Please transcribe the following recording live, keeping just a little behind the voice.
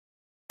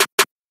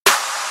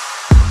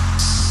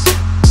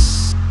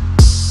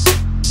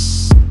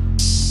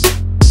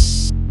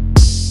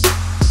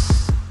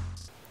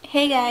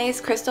Hey guys,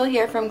 Krystal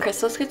here from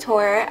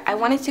Krystalscouture. I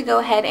wanted to go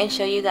ahead and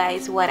show you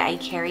guys what I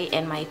carry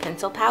in my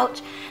pencil pouch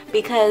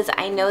because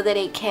I know that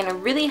it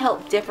can really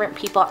help different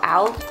people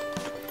out,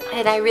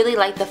 and I really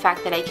like the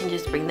fact that I can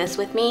just bring this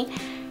with me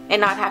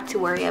and not have to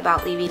worry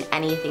about leaving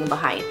anything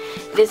behind.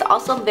 It is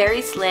also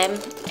very slim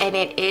and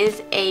it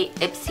is a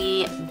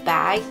IPSY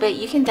bag, but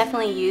you can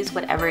definitely use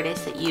whatever it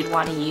is that you'd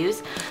want to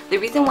use. The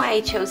reason why I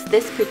chose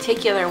this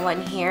particular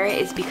one here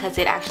is because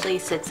it actually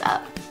sits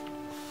up.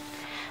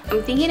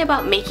 I'm thinking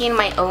about making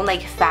my own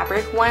like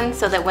fabric one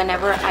so that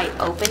whenever I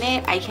open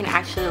it, I can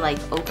actually like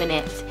open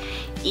it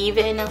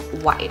even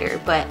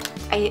wider, but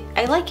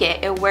I like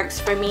it. It works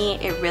for me,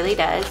 it really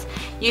does.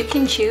 You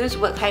can choose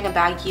what kind of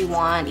bag you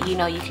want. You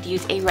know, you could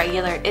use a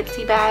regular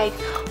IPSY bag,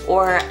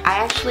 or I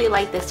actually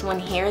like this one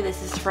here.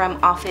 This is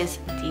from Office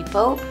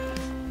Depot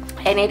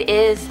and it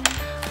is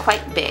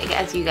quite big,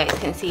 as you guys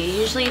can see. It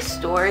usually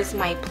stores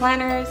my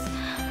planners,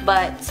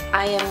 but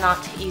I am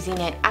not using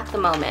it at the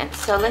moment.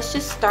 So let's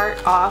just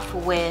start off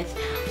with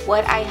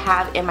what I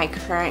have in my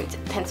current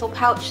pencil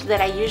pouch that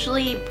I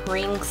usually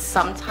bring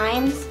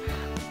sometimes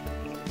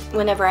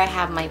whenever I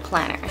have my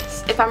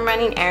planners. If I'm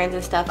running errands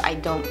and stuff, I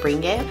don't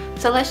bring it.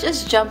 So let's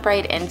just jump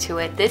right into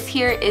it. This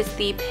here is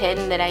the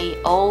pen that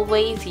I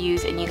always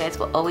use and you guys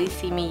will always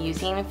see me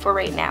using for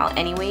right now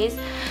anyways.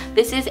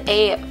 This is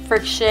a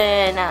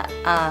Friction,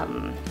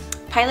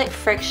 Pilot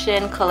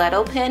Friction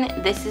Coletto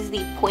pen. This is the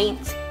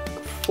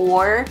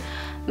 0.4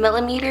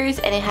 millimeters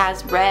and it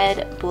has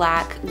red,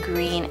 black,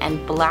 green,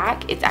 and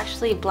black. It's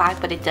actually black,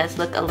 but it does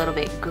look a little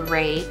bit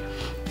gray.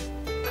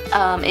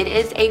 It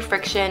is a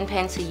friction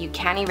pen, so you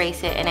can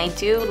erase it, and I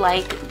do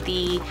like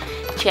the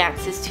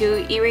chances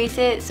to erase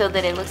it so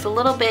that it looks a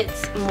little bit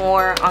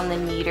more on the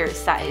neater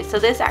side. So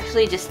this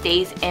actually just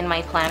stays in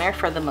my planner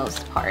for the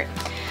most part.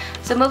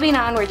 So moving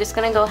on, we're just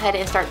gonna go ahead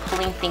and start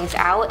pulling things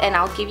out, and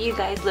I'll give you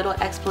guys little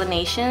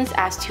explanations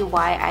as to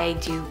why I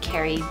do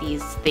carry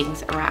these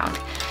things around.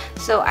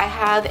 So I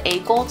have a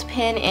gold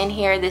pen in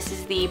here. This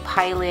is the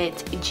Pilot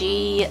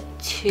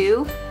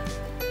G2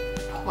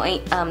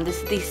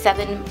 this is the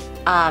 7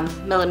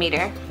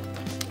 millimeter,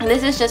 and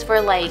this is just for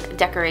like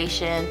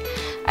decoration.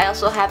 I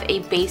also have a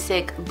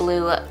basic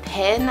blue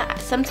pen.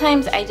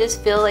 Sometimes I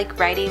just feel like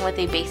writing with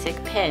a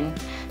basic pen,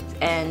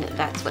 and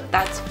that's what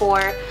that's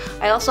for.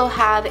 I also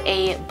have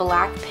a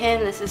black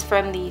pen. This is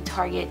from the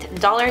Target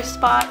Dollar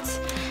Spots,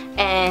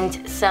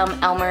 and some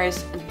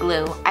Elmer's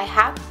glue. I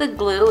have the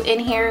glue in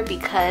here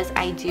because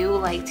I do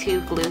like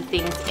to glue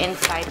things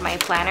inside my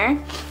planner.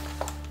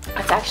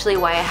 That's actually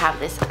why I have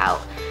this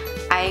out.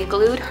 I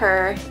glued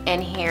her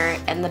in here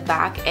in the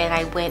back, and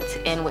I went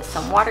in with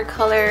some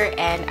watercolor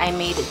and I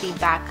made the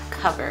back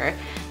cover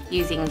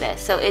using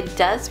this. So it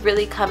does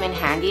really come in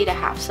handy to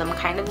have some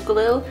kind of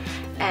glue,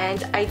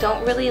 and I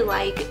don't really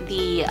like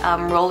the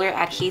roller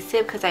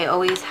adhesive because I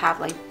always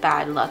have like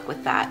bad luck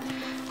with that.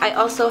 I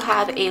also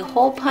have a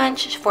hole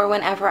punch for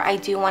whenever I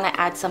do want to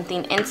add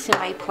something into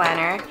my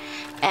planner,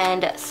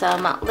 and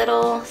some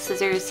little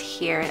scissors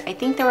here. I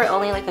think they were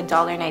only like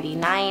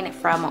 $1.99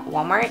 from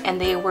Walmart, and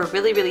they were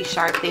really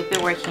sharp. They've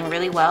been working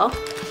really well.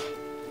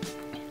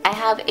 I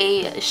have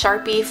a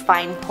Sharpie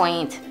fine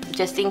point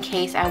just in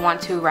case I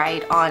want to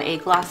write on a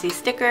glossy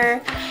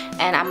sticker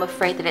and I'm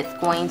afraid that it's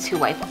going to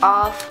wipe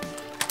off.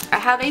 I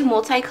have a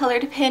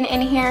multicolored pen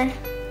in here.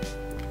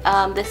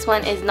 This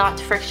one is not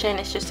Friction,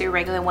 it's just a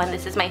regular one.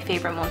 This is my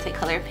favorite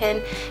multicolor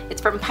pen.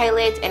 It's from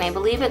Pilot, and I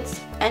believe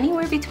it's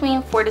anywhere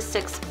between $4 to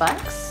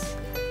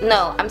 $6.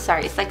 No, I'm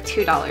sorry, it's like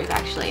 $2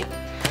 actually.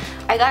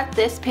 I got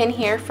this pen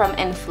here from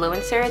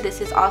Influencer.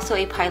 This is also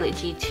a Pilot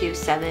G2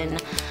 7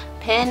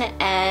 pen,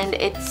 and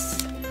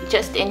it's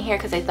just in here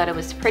because I thought it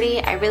was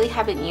pretty. I really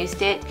haven't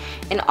used it.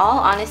 In all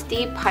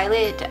honesty,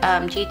 Pilot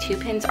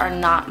G2 pens are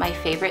not my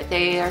favorite.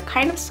 They are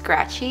kind of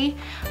scratchy,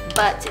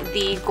 but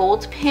the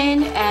gold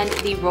pen and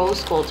the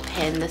rose gold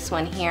pen, this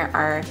one here,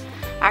 are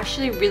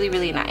actually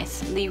really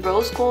nice. The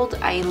rose gold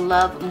I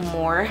love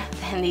more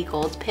than the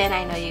gold pen.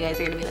 I know you guys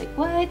are gonna be like,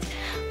 what?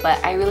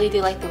 But I really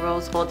do like the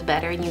rose gold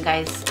better, and you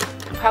guys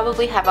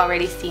probably have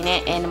already seen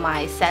it in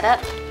my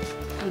setup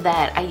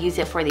that I use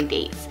it for the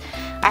dates.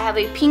 I have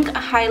a pink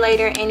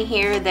highlighter in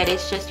here that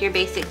is just your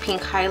basic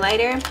pink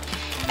highlighter.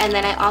 And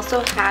then I also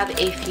have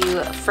a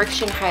few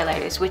Friction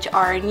highlighters, which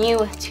are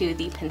new to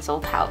the pencil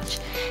pouch.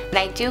 And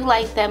I do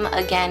like them,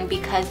 again,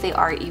 because they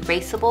are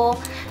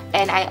erasable.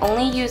 And I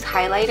only use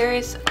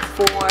highlighters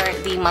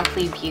for the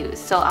monthly views.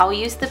 So I'll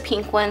use the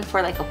pink one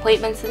for like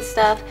appointments and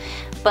stuff.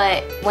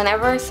 But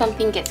whenever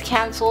something gets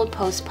canceled,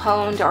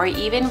 postponed, or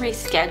even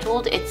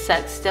rescheduled, it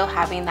sucks still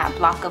having that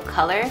block of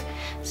color.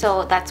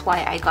 So that's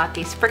why I got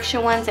these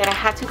Friction ones, and I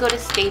had to go to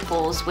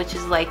Staples, which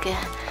is like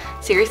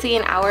seriously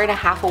an hour and a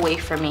half away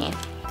from me.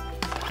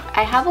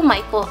 I have a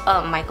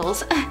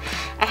Michaels.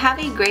 I have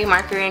a gray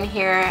marker in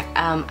here.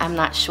 I'm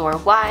not sure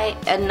why.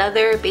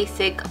 Another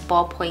basic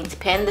ballpoint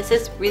pen. This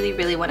is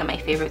really one of my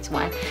favorites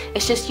one.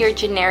 It's just your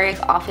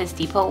generic Office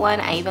Depot one.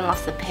 I even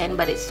lost the pen,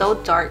 but it's so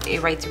dark.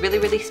 It writes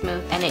really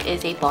smooth, and it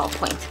is a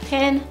ballpoint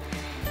pen.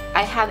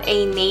 I have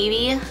a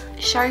navy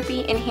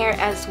Sharpie in here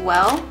as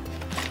well.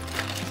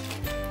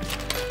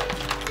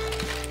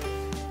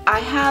 I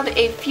have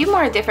a few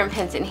more different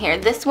pens in here.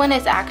 This one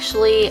is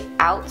actually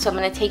out, so I'm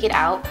going to take it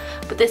out.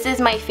 But this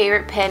is my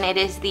favorite pen. It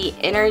is the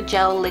Inner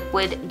Gel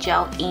Liquid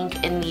Gel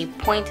Ink in the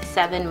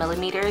 0.7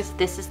 millimeters.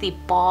 This is the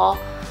ball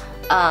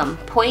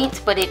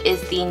point, but it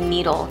is the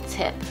needle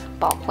tip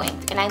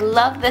ballpoint, and I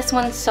love this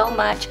one so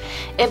much.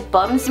 It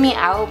bums me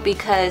out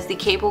because the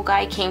cable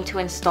guy came to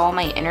install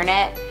my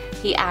internet.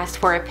 He asked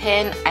for a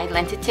pen, I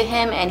lent it to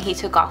him, and he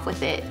took off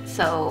with it.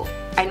 So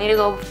I need to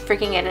go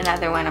freaking get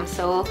another one. I'm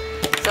so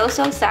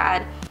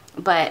sad,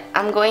 but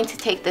I'm going to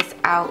take this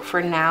out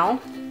for now.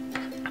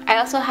 I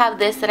also have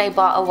this that I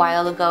bought a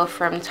while ago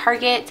from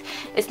Target.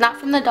 It's not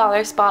from the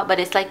dollar spot, but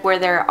it's like where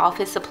their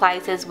office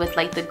supplies is with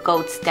like the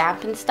gold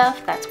stamp and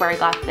stuff. That's where I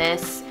got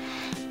this.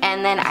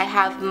 And then I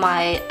have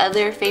my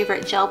other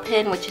favorite gel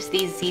pen, which is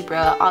the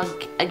Zebra,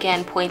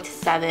 again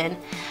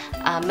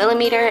 0.7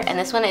 millimeter, and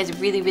this one is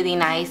really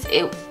nice.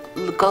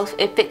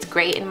 It fits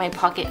great in my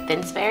pocket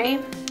Finsbury.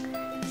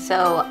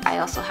 So I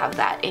also have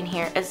that in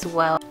here as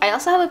well. I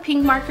also have a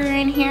pink marker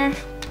in here,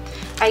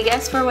 I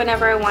guess for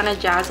whenever I want to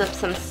jazz up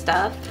some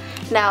stuff.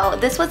 Now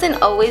this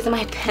wasn't always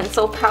my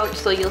pencil pouch,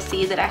 so you'll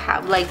see that I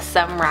have like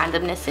some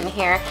randomness in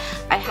here.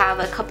 I have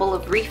a couple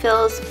of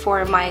refills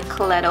for my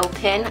Coletto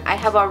pen. I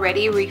have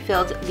already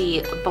refilled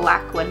the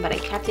black one, but I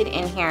kept it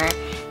in here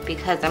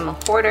because I'm a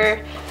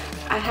hoarder.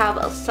 I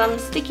have some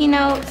sticky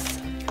notes,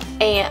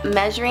 a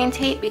measuring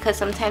tape because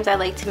sometimes I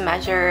like to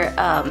measure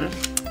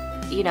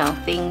you know,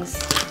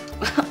 things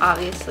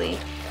obviously.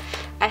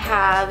 I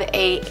have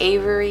a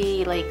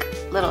Avery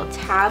like little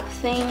tab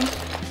thing,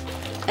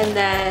 and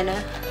then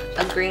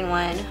a green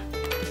one.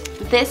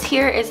 This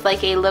here is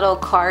like a little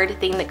card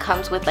thing that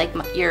comes with like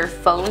your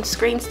phone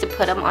screens to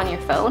put them on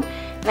your phone,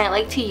 and I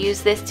like to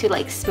use this to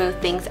like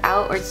smooth things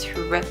out or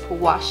to rip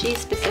washi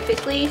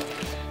specifically.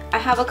 I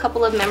have a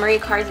couple of memory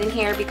cards in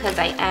here because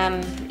I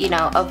am, you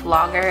know, a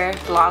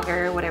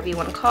vlogger, whatever you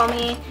want to call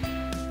me,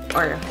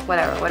 or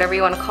whatever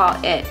you want to call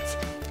it.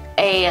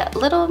 A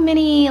little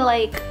mini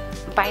like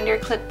binder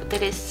clip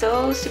that is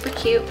so super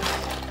cute.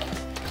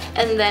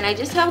 And then I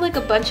just have like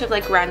a bunch of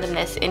like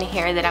randomness in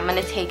here that I'm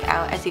going to take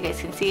out. As you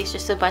guys can see, it's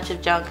just a bunch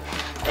of junk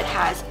that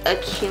has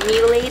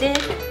accumulated.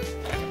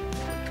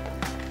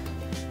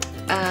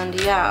 And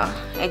yeah,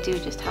 I do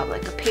just have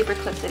like a paper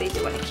clip that I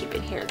do want to keep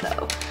in here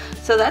though.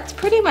 So that's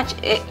pretty much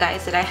it,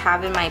 guys, that I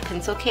have in my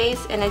pencil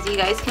case. And as you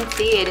guys can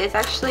see, it is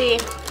actually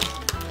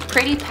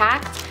pretty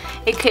packed.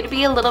 It could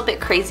be a little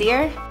bit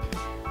crazier,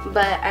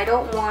 but I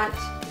don't want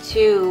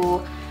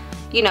to,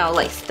 you know,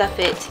 like stuff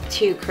it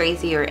too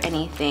crazy or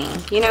anything,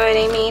 you know what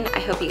I mean? I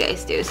hope you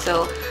guys do.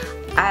 So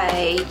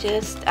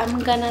I'm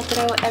gonna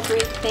throw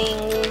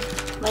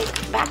everything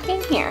like back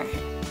in here.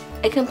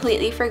 I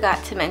completely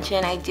forgot to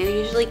mention, I do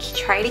usually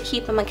try to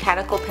keep a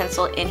mechanical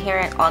pencil in here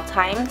at all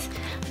times,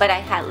 but I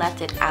had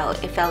left it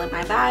out. It fell in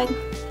my bag,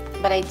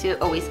 but I do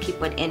always keep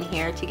one in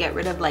here to get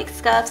rid of like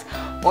scuffs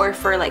or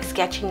for like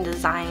sketching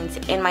designs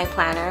in my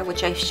planner,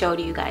 which I showed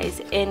you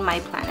guys in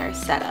my planner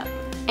setup.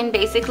 And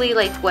basically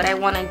like what I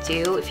want to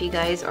do, if you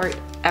guys are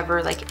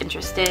ever like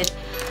interested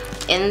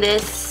in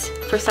this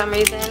for some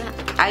reason,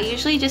 I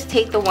usually just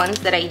take the ones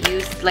that I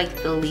use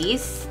like the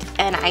least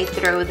and I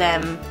throw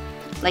them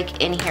like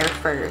in here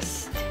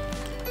first.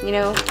 You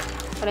know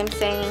what I'm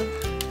saying,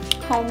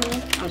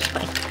 homie? I'm just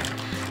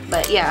playing.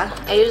 But yeah,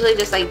 I usually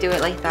just like do it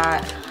like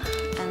that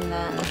and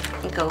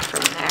then go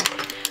from there.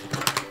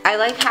 I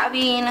like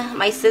having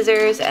my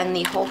scissors and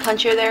the hole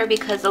puncher there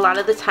because a lot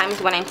of the times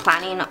when I'm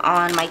planning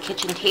on my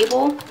kitchen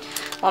table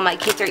while my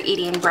kids are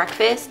eating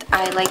breakfast,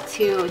 I like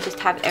to just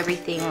have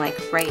everything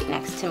like right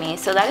next to me.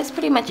 So that is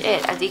pretty much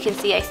it. As you can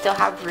see, I still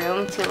have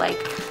room to like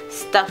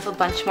stuff a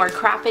bunch more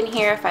crap in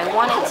here if I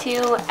wanted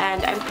to,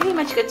 and I'm pretty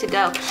much good to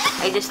go.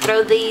 I just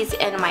throw these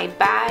in my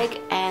bag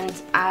and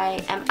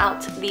I am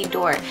out the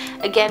door.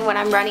 Again, when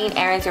I'm running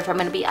errands or if I'm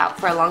going to be out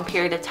for a long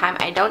period of time,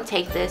 I don't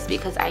take this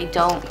because I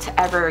don't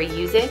ever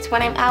use it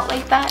when I'm out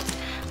like that,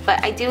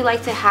 but I do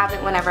like to have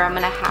it whenever I'm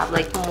going to have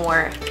like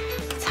more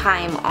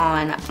time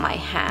on my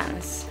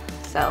hands.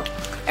 So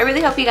I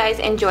really hope you guys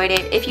enjoyed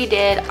it. If you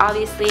did,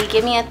 obviously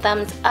give me a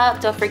thumbs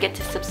up. Don't forget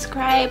to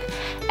subscribe,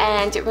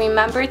 and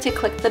remember to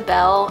click the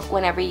bell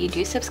whenever you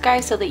do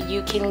subscribe so that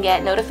you can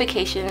get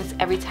notifications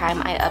every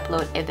time I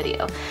upload a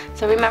video.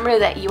 So remember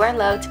that you are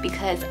loved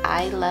because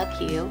I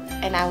love you,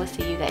 and I will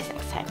see you guys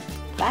next time.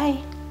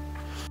 Bye.